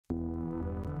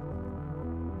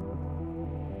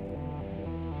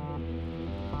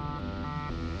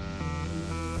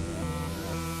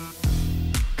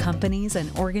Companies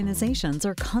and organizations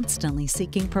are constantly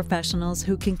seeking professionals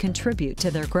who can contribute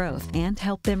to their growth and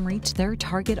help them reach their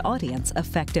target audience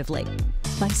effectively.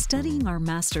 By studying our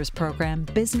master's program,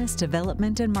 Business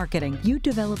Development and Marketing, you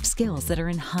develop skills that are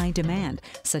in high demand,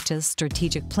 such as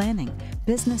strategic planning,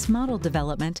 business model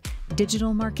development,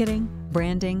 digital marketing,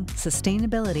 branding,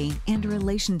 sustainability, and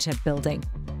relationship building.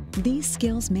 These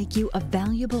skills make you a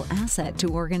valuable asset to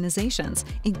organizations,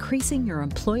 increasing your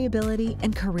employability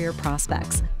and career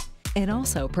prospects. It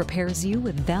also prepares you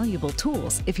with valuable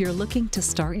tools if you're looking to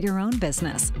start your own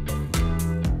business.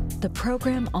 The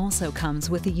program also comes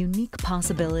with a unique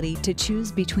possibility to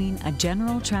choose between a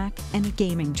general track and a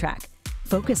gaming track,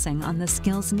 focusing on the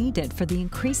skills needed for the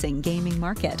increasing gaming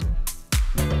market.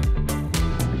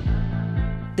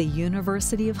 The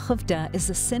University of Hovda is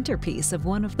the centerpiece of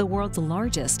one of the world's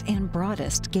largest and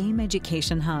broadest game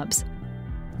education hubs.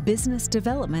 Business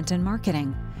Development and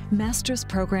Marketing. Master's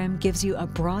program gives you a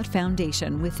broad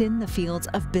foundation within the fields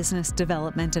of business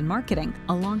development and marketing,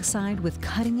 alongside with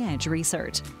cutting-edge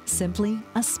research. Simply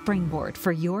a springboard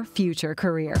for your future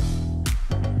career.